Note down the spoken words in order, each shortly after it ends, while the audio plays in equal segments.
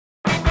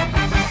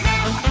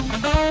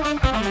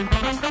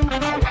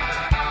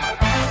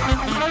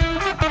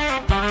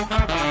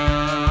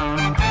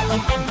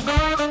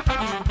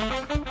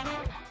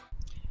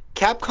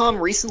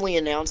Capcom recently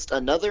announced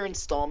another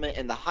installment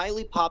in the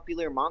highly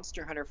popular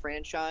Monster Hunter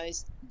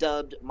franchise,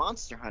 dubbed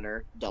Monster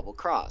Hunter Double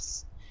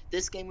Cross.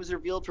 This game was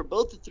revealed for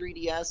both the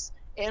 3DS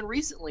and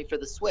recently for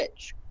the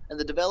Switch, and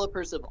the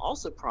developers have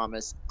also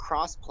promised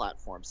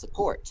cross-platform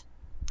support.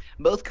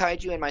 Both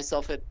Kaiju and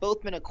myself have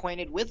both been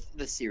acquainted with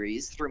the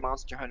series through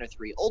Monster Hunter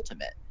 3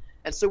 Ultimate,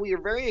 and so we are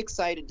very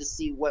excited to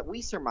see what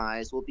we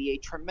surmise will be a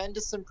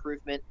tremendous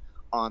improvement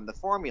on the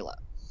formula.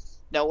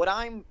 Now, what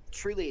I'm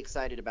truly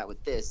excited about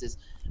with this is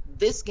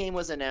this game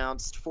was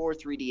announced for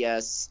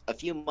 3DS a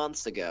few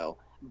months ago,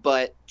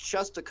 but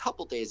just a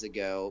couple days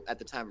ago, at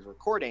the time of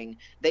recording,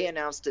 they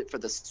announced it for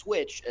the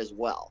Switch as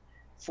well.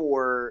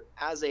 For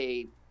as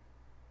a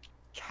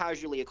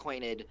casually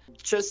acquainted,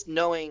 just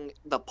knowing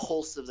the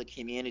pulse of the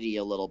community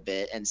a little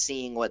bit and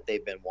seeing what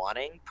they've been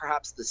wanting,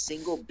 perhaps the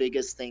single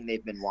biggest thing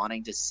they've been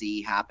wanting to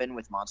see happen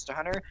with Monster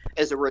Hunter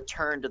is a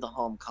return to the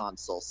home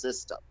console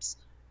systems.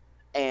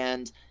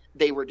 And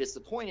they were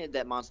disappointed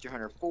that Monster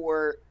Hunter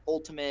 4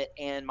 Ultimate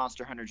and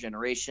Monster Hunter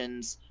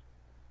Generations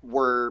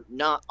were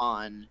not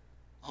on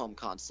home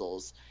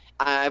consoles.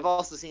 I've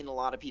also seen a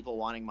lot of people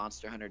wanting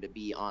Monster Hunter to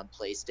be on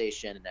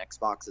PlayStation and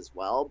Xbox as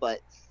well, but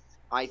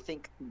I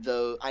think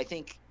there's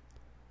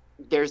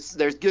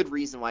good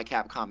reason why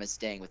Capcom is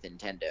staying with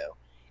Nintendo.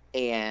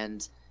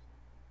 And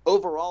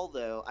overall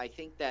though, I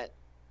think that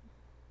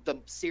the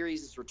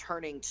series is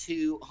returning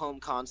to home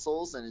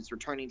consoles and it's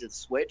returning to the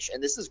Switch,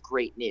 and this is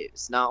great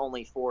news, not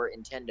only for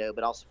Nintendo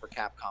but also for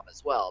Capcom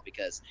as well,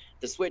 because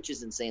the Switch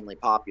is insanely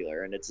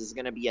popular, and it's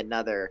going to be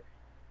another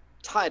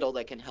title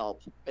that can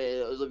help.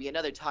 It'll be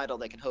another title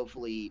that can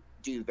hopefully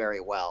do very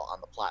well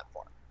on the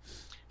platform.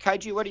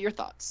 Kaiju, what are your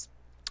thoughts?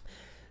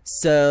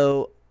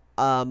 So,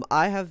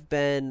 I have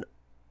been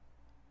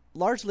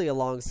largely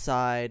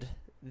alongside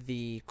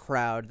the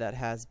crowd that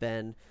has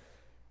been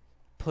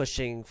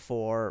pushing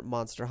for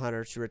Monster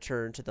Hunter to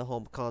return to the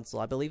home console.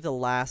 I believe the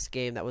last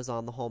game that was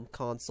on the home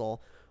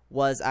console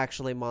was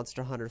actually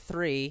Monster Hunter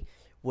 3,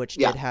 which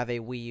Yeah. did have a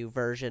Wii U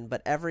version,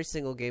 but every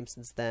single game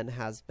since then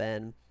has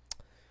been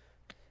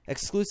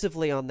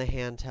exclusively on the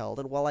handheld.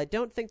 And while I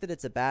don't think that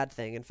it's a bad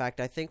thing, in fact,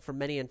 I think for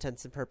many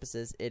intents and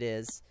purposes it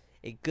is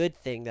a good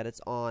thing that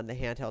it's on the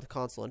handheld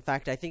console. In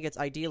fact, I think it's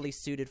ideally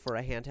suited for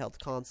a handheld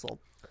console.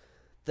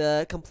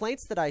 The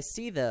complaints that I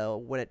see, though,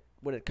 when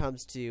it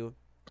comes to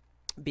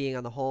being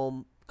on the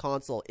home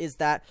console is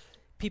that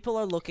people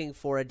are looking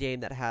for a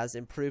game that has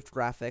improved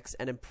graphics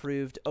and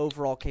improved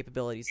overall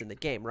capabilities in the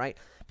game, right?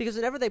 Because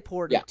whenever they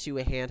port Yeah. it to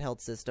a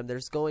handheld system,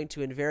 there's going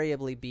to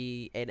invariably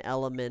be an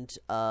element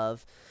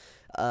of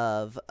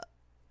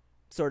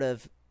sort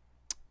of,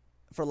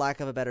 for lack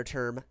of a better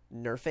term,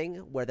 nerfing,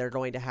 where they're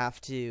going to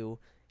have to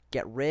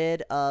get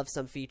rid of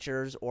some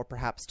features or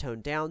perhaps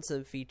tone down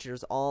some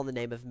features, all in the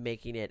name of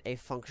making it a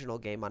functional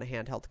game on a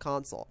handheld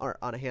console or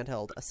on a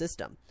handheld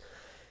system.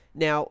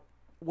 Now,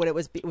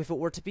 if it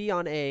were to be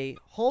on a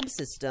home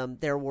system,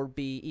 there would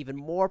be even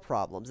more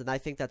problems, and I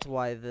think that's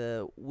why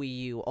the Wii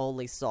U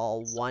only saw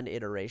one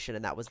iteration,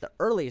 and that was the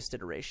earliest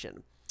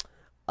iteration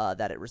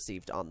that it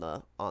received on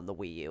the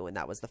Wii U, and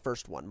that was the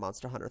first one,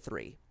 Monster Hunter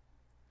 3.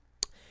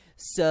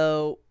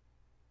 So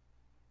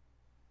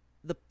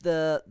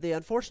the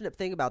unfortunate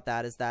thing about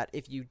that is that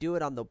if you do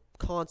it on the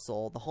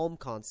console, the home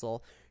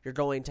console, you're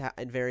going to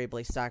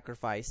invariably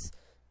sacrifice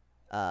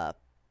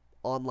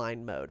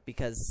online mode,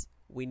 because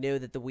we know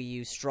that the Wii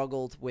U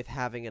struggled with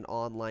having an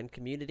online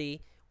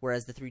community,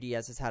 whereas the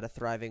 3DS has had a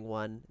thriving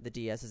one, the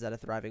DS has had a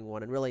thriving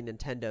one, and really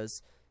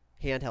Nintendo's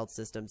handheld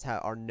systems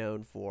are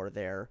known for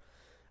their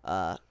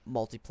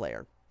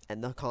multiplayer,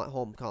 and the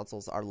home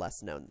consoles are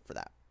less known for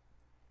that.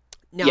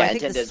 Now, I Yeah,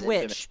 think the Nintendo's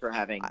infamous Switch, for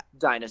having I,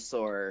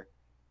 dinosaur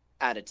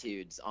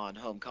attitudes on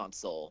home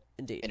console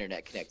indeed,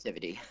 internet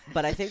connectivity.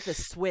 but I think the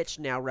Switch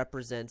now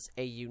represents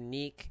a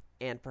unique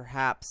and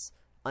perhaps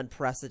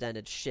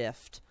unprecedented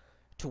shift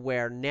to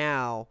where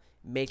now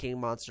making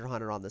Monster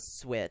Hunter on the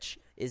Switch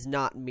is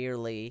not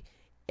merely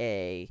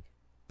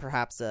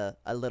perhaps a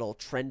little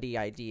trendy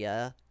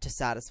idea to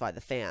satisfy the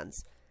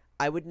fans.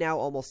 I would now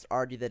almost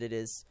argue that it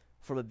is,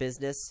 from a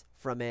business,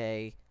 from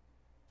a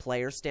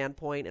player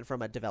standpoint, and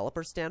from a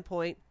developer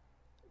standpoint,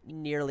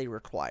 nearly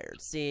required,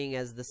 seeing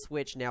as the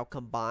Switch now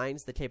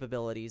combines the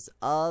capabilities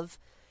of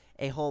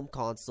a home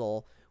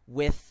console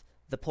with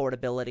the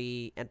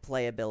portability and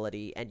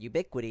playability and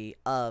ubiquity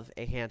of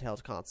a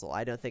handheld console.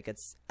 I don't think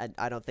it's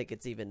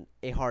even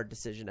a hard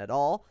decision at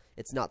all.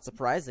 It's not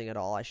surprising at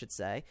all, I should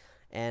say.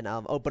 And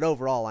but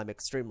overall, I'm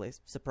extremely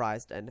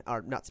surprised,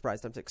 or not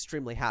surprised. I'm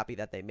extremely happy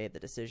that they made the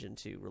decision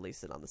to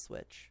release it on the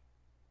Switch.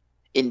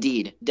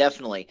 Indeed,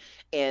 definitely.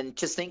 And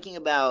just thinking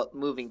about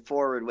moving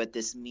forward, what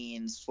this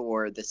means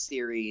for the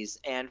series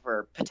and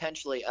for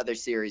potentially other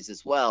series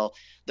as well,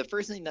 the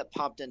first thing that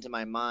popped into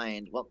my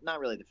mind, well, not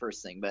really the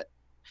first thing, but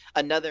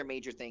another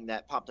major thing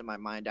that popped in my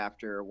mind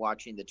after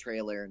watching the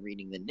trailer and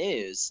reading the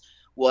news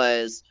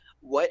was,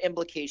 what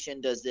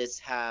implication does this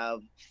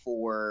have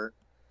for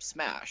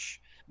Smash?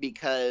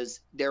 Because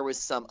there was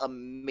some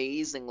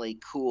amazingly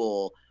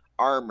cool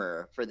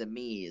armor for the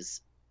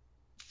Mii's,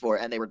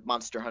 and they were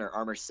Monster Hunter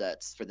armor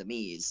sets for the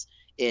Mii's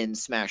in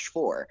Smash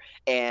 4.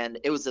 And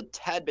it was a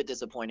tad bit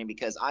disappointing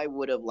because I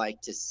would have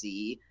liked to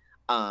see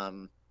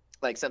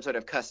like some sort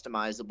of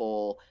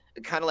customizable,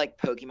 kind of like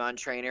Pokemon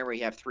Trainer, where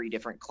you have 3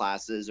 different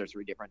classes or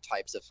 3 different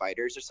types of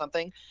fighters or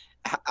something.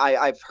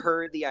 I've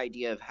heard the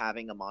idea of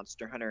having a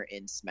Monster Hunter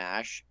in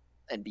Smash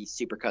and be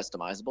super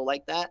customizable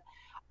like that.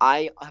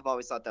 I have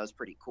always thought that was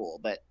pretty cool,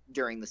 but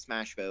during the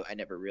Smash vote, I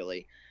never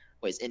really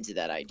was into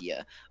that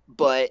idea.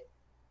 But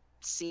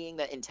seeing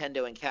that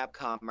Nintendo and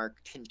Capcom are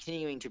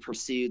continuing to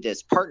pursue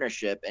this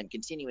partnership and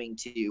continuing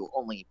to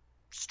only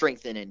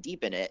strengthen and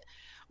deepen it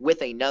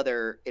with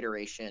another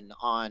iteration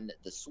on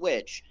the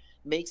Switch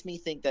makes me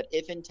think that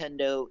if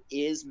Nintendo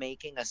is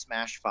making a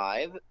Smash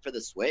 5 for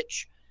the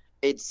Switch,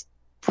 it's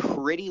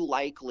pretty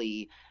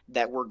likely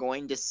that we're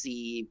going to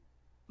see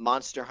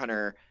Monster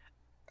Hunter,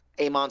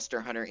 a Monster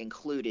Hunter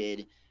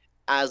included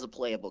as a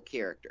playable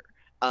character.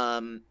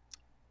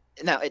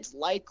 Now, it's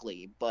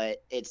likely,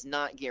 but it's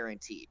not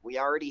guaranteed. We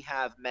already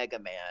have Mega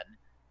Man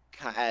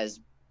as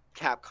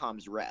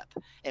Capcom's rep,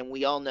 and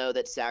we all know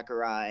that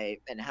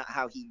Sakurai and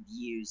how he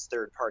views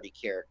third-party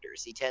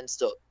characters. He tends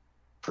to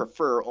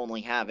prefer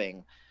only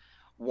having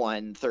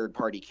one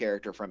third-party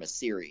character from a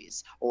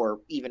series or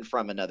even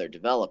from another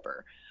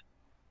developer.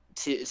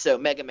 So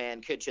Mega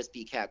Man could just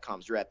be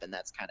Capcom's rep, and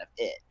that's kind of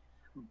it.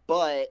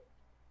 But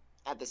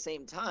at the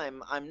same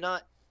time,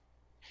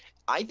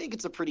 I think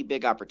it's a pretty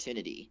big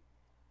opportunity.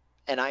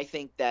 And I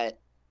think that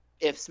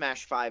if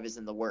Smash 5 is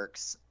in the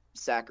works,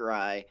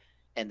 Sakurai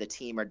and the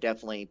team are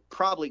definitely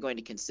probably going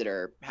to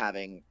consider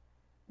having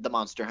the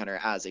Monster Hunter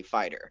as a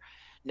fighter.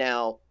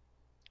 Now,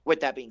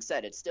 with that being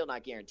said, it's still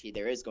not guaranteed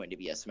there is going to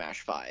be a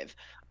Smash 5.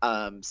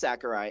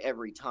 Sakurai,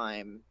 every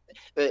time,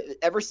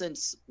 ever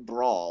since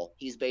Brawl,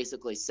 he's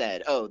basically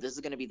said, oh, this is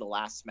going to be the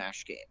last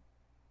Smash game,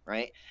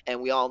 right? And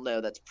we all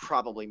know that's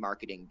probably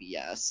marketing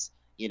BS,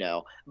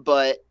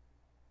 but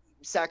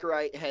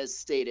Sakurai has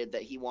stated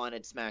that he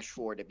wanted Smash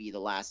 4 to be the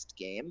last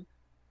game.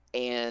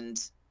 And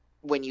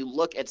when you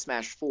look at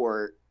Smash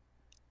 4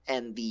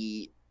 and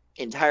the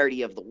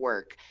entirety of the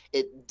work,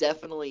 it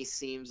definitely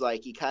seems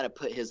like he kind of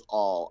put his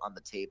all on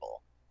the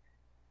table,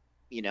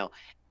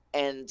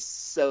 And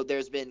so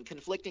there's been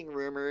conflicting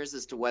rumors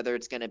as to whether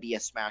it's going to be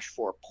a Smash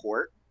 4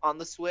 port on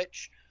the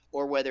Switch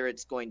or whether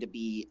it's going to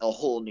be a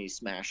whole new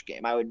Smash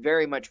game. I would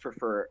very much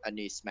prefer a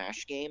new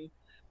Smash game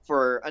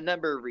for a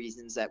number of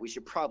reasons that we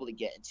should probably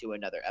get into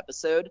another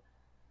episode.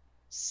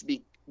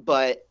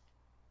 But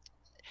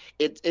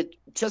it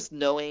just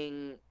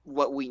knowing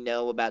what we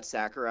know about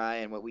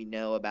Sakurai and what we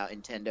know about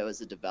Nintendo as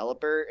a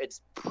developer,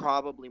 it's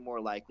probably more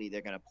likely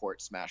they're going to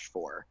port Smash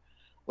 4,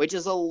 which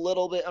is a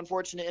little bit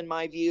unfortunate in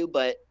my view,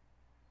 but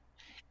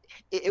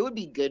it would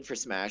be good for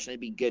Smash and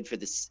it'd be good for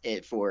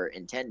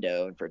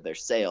Nintendo and for their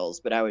sales,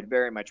 but I would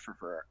very much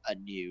prefer a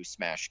new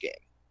Smash game.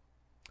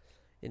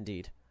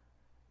 Indeed.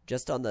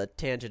 Just on the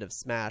tangent of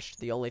Smash,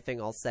 the only thing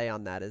I'll say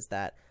on that is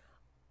that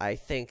I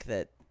think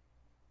that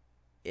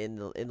in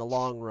the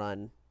long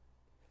run,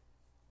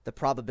 the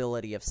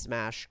probability of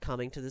Smash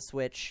coming to the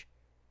Switch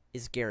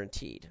is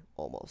guaranteed,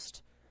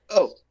 almost.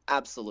 Oh,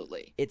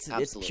 absolutely. It's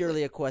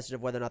purely a question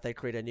of whether or not they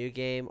create a new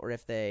game or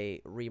if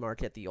they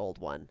remarket the old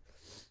one.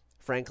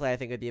 Frankly, I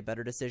think it would be a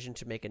better decision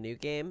to make a new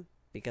game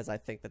because I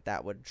think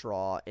that would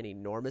draw an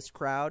enormous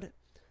crowd.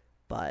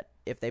 But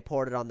if they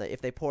port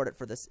it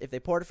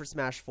for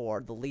Smash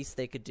 4, the least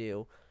they could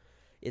do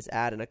is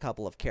add in a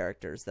couple of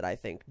characters that I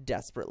think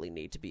desperately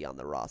need to be on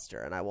the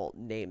roster, and I won't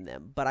name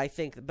them. But I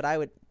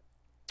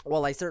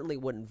certainly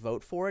wouldn't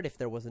vote for it if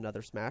there was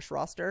another Smash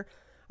roster.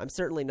 I'm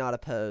certainly not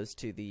opposed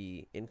to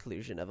the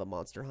inclusion of a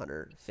Monster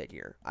Hunter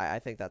figure. I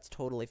think that's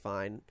totally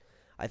fine.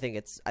 I think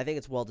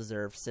it's well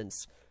deserved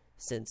since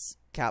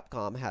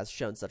Capcom has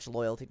shown such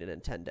loyalty to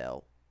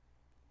Nintendo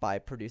by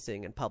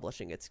producing and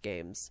publishing its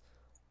games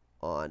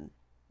on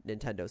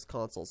Nintendo's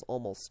consoles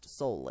almost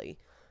solely.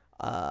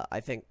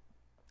 I think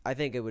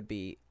it would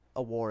be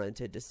a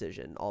warranted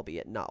decision,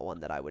 albeit not one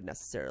that I would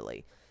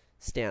necessarily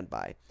stand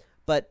by.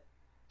 But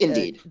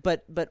indeed,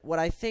 but what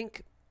I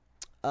think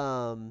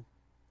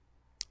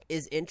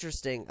is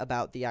interesting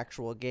about the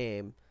actual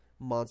game,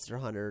 Monster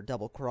Hunter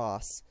Double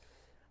Cross,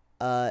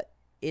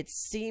 it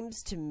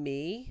seems to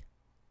me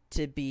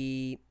to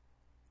be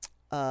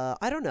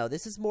I don't know.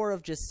 This is more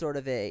of just sort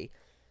of a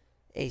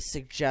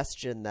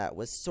suggestion that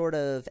was sort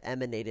of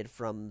emanated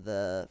from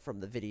the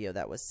video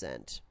that was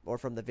sent or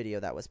from the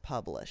video that was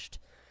published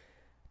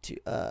to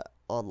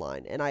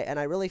online, and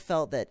I really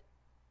felt that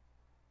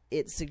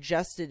it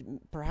suggested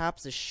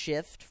perhaps a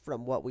shift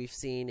from what we've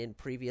seen in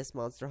previous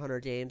Monster Hunter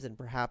games, and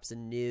perhaps a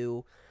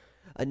new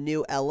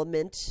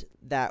element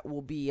that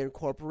will be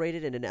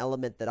incorporated, and an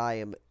element that I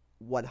am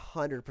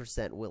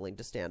 100% willing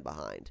to stand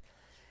behind,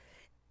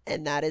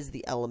 and that is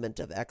the element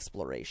of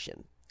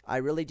exploration. I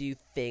really do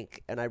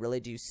think, and I really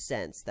do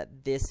sense,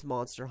 that this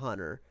Monster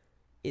Hunter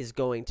is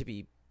going to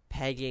be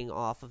pegging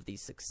off of the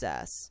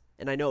success.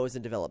 And I know it was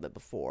in development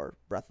before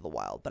Breath of the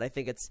Wild, but I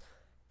think it's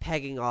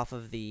pegging off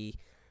of the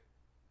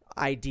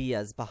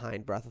ideas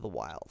behind Breath of the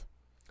Wild.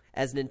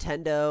 As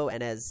Nintendo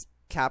and as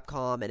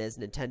Capcom and as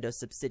Nintendo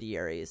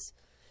subsidiaries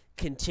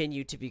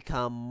continue to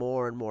become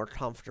more and more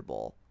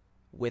comfortable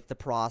with the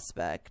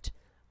prospect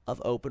of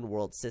open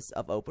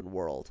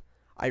world.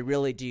 I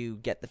really do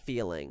get the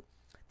feeling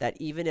that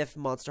even if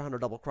Monster Hunter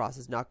Double Cross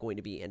is not going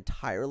to be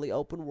entirely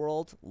open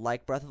world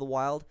like Breath of the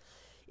Wild,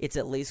 it's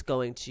at least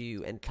going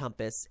to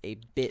encompass a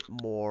bit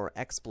more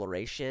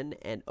exploration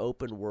and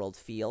open world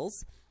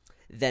feels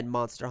than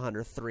Monster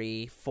Hunter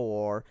 3,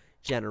 4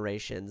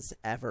 generations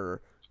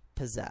ever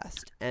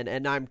possessed.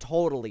 And I'm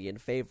totally in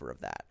favor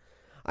of that.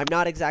 I'm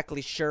not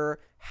exactly sure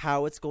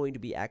how it's going to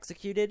be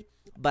executed,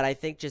 but I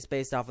think just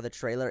based off of the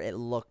trailer, it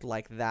looked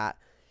like that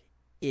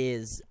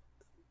is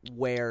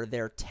where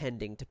they're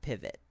tending to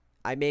pivot.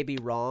 I may be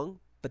wrong,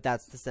 but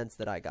that's the sense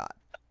that I got.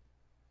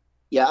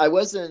 Yeah,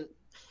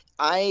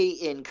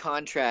 in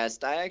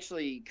contrast, I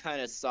actually kind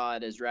of saw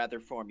it as rather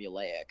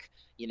formulaic.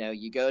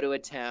 You go to a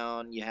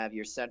town, you have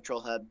your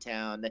central hub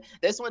town.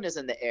 This one is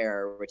in the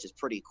air, which is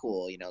pretty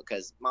cool,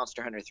 because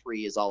Monster Hunter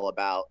 3 is all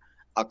about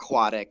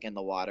aquatic and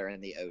the water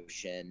and the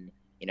ocean,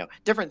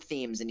 different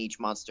themes in each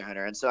Monster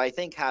Hunter. And so I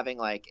think having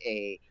like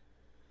a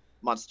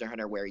Monster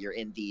Hunter where you're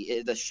in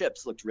the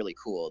ships looked really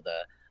cool.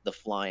 The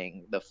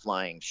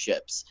flying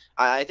ships.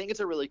 I think it's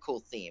a really cool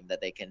theme that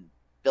they can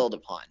build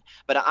upon.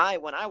 But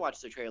when I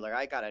watched the trailer,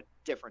 I got a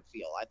different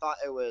feel. I thought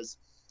it was,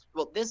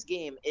 well, this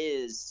game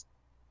is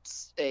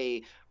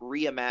a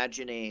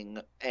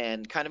reimagining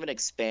and kind of an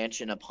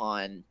expansion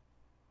upon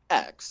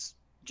X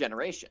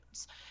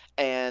Generations.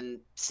 And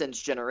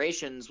since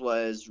Generations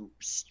was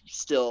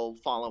still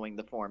following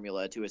the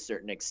formula to a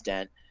certain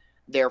extent,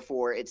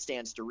 therefore it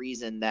stands to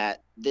reason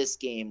that this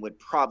game would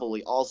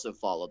probably also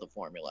follow the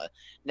formula.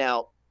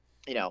 Now,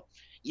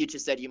 you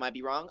just said you might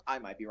be wrong. I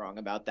might be wrong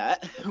about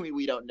that.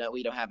 We don't know.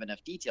 We don't have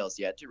enough details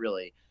yet to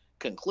really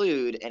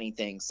conclude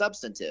anything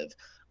substantive.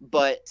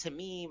 But to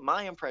me,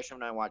 my impression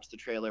when I watched the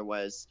trailer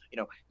was,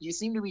 you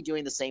seem to be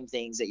doing the same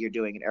things that you're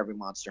doing in every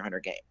Monster Hunter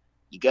game.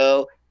 You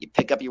go, you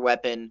pick up your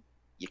weapon,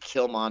 you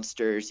kill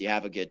monsters, you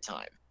have a good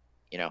time,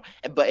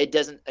 But it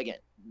doesn't. Again,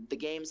 the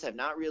games have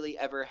not really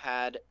ever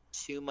had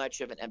too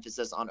much of an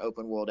emphasis on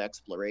open world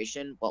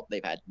exploration. Well,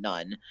 they've had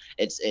none.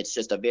 It's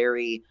just a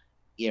very,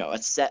 a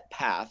set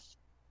path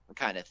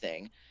kind of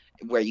thing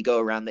where you go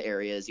around the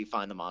areas, you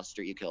find the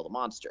monster, you kill the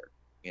monster,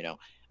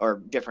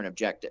 or different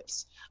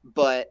objectives.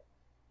 But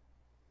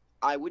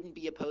I wouldn't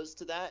be opposed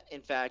to that.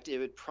 In fact, it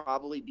would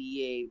probably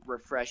be a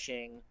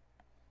refreshing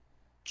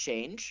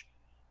change.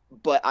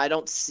 But I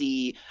don't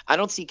see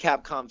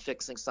Capcom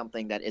fixing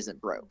something that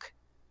isn't broke,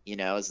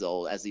 as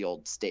the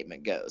old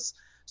statement goes.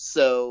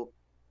 So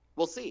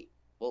we'll see.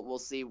 We'll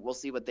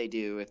see what they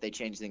do if they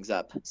change things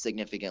up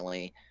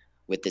significantly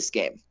with this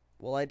game.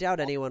 Well, I doubt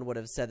anyone would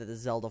have said that the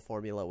Zelda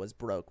formula was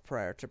broke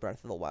prior to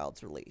Breath of the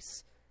Wild's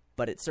release,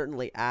 but it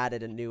certainly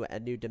added a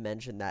new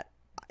dimension that,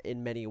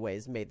 in many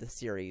ways, made the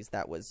series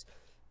that was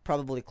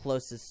probably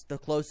the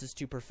closest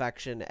to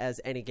perfection as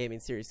any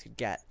gaming series could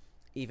get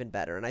even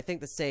better. And I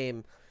think the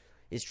same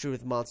is true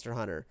with Monster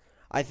Hunter.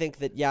 I think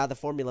that, the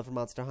formula for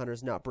Monster Hunter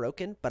is not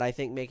broken, but I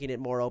think making it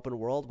more open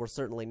world will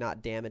certainly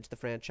not damage the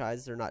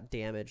franchise or not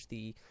damage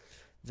the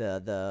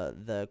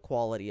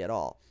quality at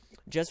all.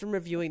 Just from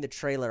reviewing the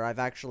trailer, I've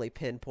actually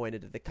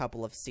pinpointed a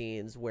couple of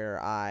scenes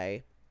where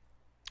I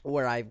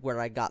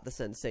got the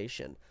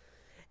sensation.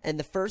 And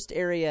the first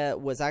area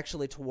was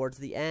actually towards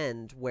the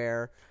end,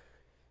 where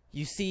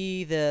you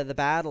see the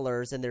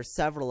battlers, and there's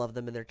several of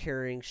them, and they're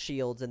carrying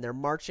shields, and they're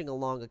marching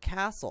along a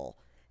castle.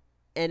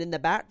 And in the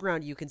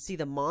background, you can see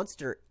the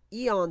monster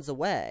eons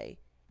away,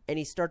 and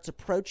he starts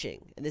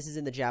approaching. And this is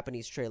in the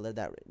Japanese trailer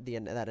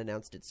that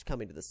announced it's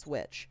coming to the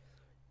Switch.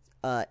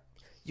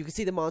 You can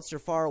see the monster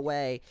far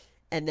away,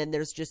 and then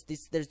there's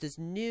this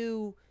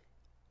new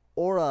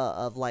aura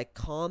of like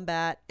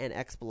combat and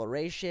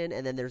exploration,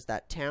 and then there's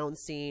that town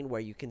scene where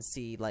you can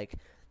see like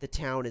the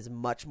town is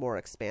much more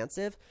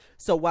expansive.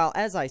 So while,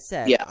 as I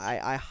said,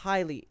 I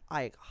highly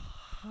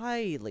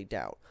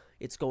doubt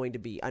it's going to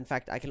be. In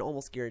fact, I can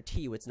almost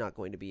guarantee you it's not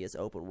going to be as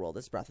open world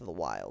as Breath of the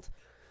Wild.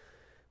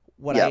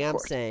 What I am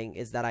saying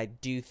is that I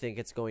do think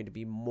it's going to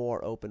be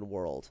more open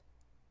world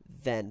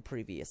than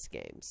previous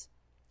games.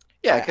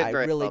 Yeah, I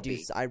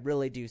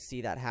really do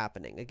see that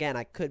happening. Again,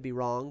 I could be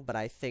wrong, but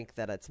I think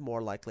that it's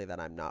more likely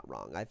that I'm not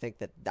wrong. I think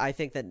that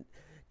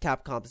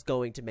Capcom's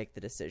going to make the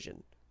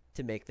decision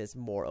to make this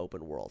more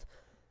open world.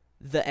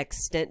 The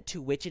extent to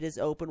which it is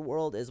open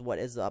world is what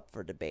is up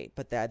for debate,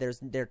 but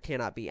there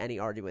cannot be any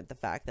argument the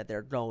fact that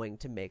they're going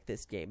to make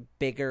this game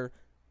bigger,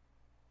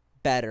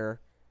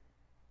 better,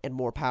 and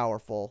more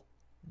powerful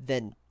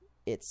than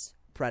its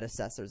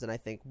predecessors. And I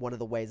think one of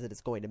the ways that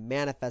it's going to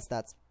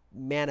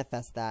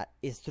manifest that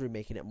is through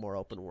making it more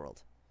open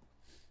world.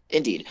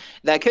 Indeed,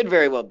 that could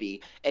very well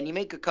be, and you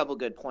make a couple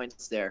good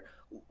points there.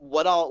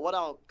 What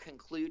I'll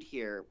conclude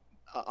here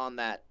on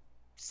that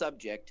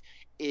subject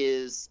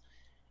is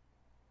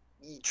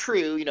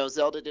true.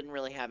 Zelda didn't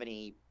really have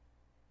any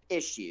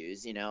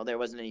issues. There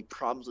wasn't any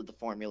problems with the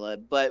formula,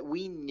 but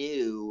we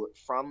knew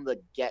from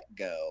the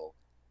get-go,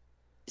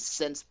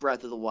 since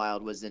Breath of the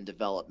Wild was in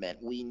development,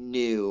 we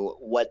knew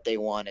what they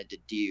wanted to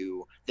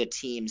do, the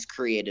team's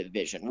creative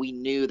vision. We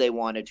knew they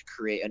wanted to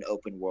create an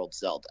open world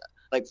Zelda,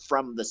 like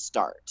from the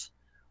start.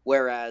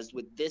 Whereas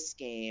with this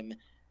game,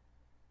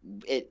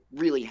 it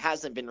really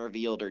hasn't been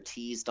revealed or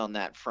teased on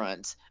that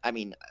front. I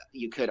mean,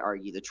 you could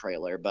argue the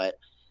trailer, but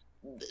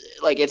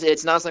like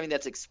it's not something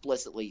that's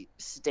explicitly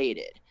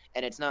stated,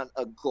 and it's not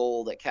a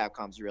goal that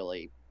Capcom's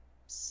really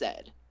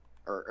said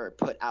or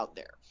put out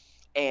there.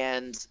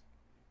 And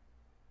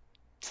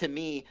to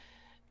me,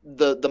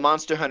 the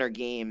Monster Hunter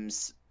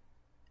games,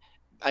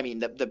 I mean,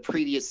 the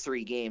previous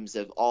three games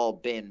have all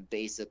been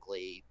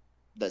basically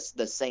the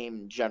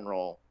same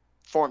general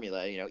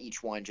formula. You know,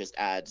 each one just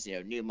adds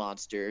new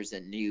monsters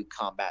and new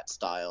combat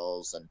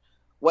styles and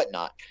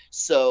whatnot.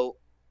 So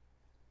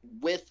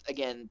with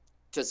again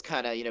just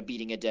kind of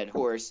beating a dead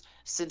horse,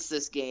 since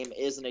this game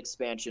is an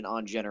expansion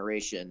on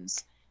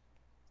generations,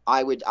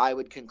 I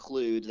would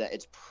conclude that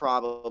it's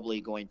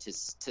probably going to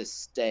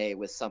stay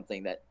with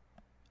something that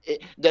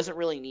it doesn't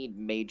really need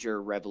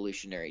major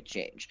revolutionary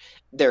change.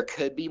 There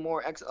could be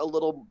a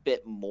little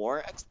bit more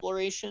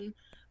exploration,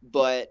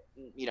 but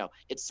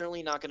it's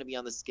certainly not going to be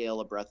on the scale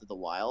of Breath of the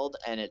Wild,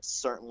 and it's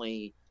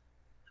certainly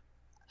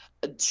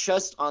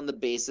just on the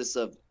basis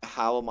of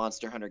how a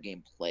Monster Hunter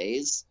game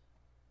plays.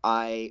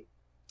 I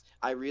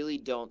I really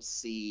don't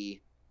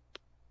see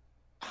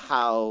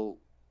how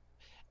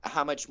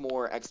much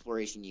more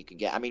exploration you can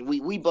get. I mean,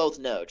 we both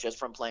know just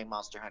from playing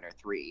Monster Hunter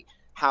 3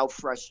 how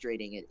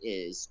frustrating it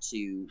is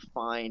to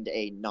find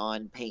a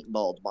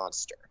non-paintballed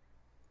monster,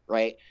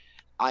 right?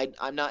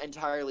 I'm not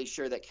entirely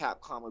sure that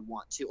Capcom would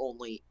want to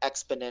only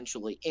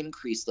exponentially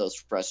increase those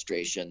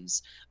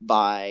frustrations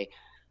by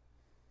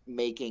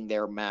making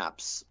their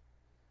maps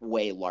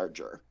way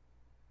larger,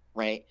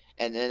 right?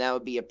 And then that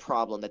would be a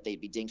problem that they'd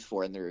be dinged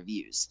for in the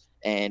reviews.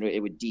 And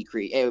it would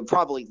decrease. It would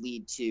probably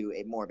lead to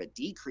a more of a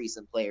decrease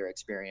in player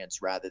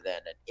experience rather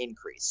than an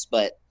increase.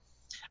 But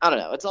I don't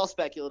know. It's all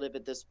speculative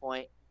at this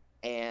point,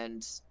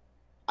 and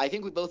I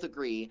think we both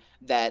agree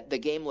that the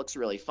game looks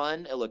really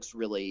fun. It looks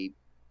really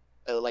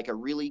like a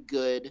really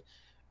good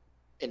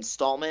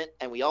installment,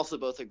 and we also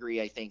both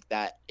agree, I think,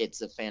 that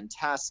it's a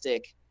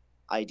fantastic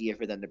idea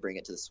for them to bring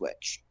it to the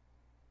Switch.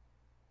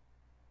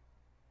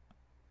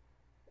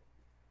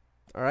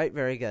 All right,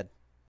 very good.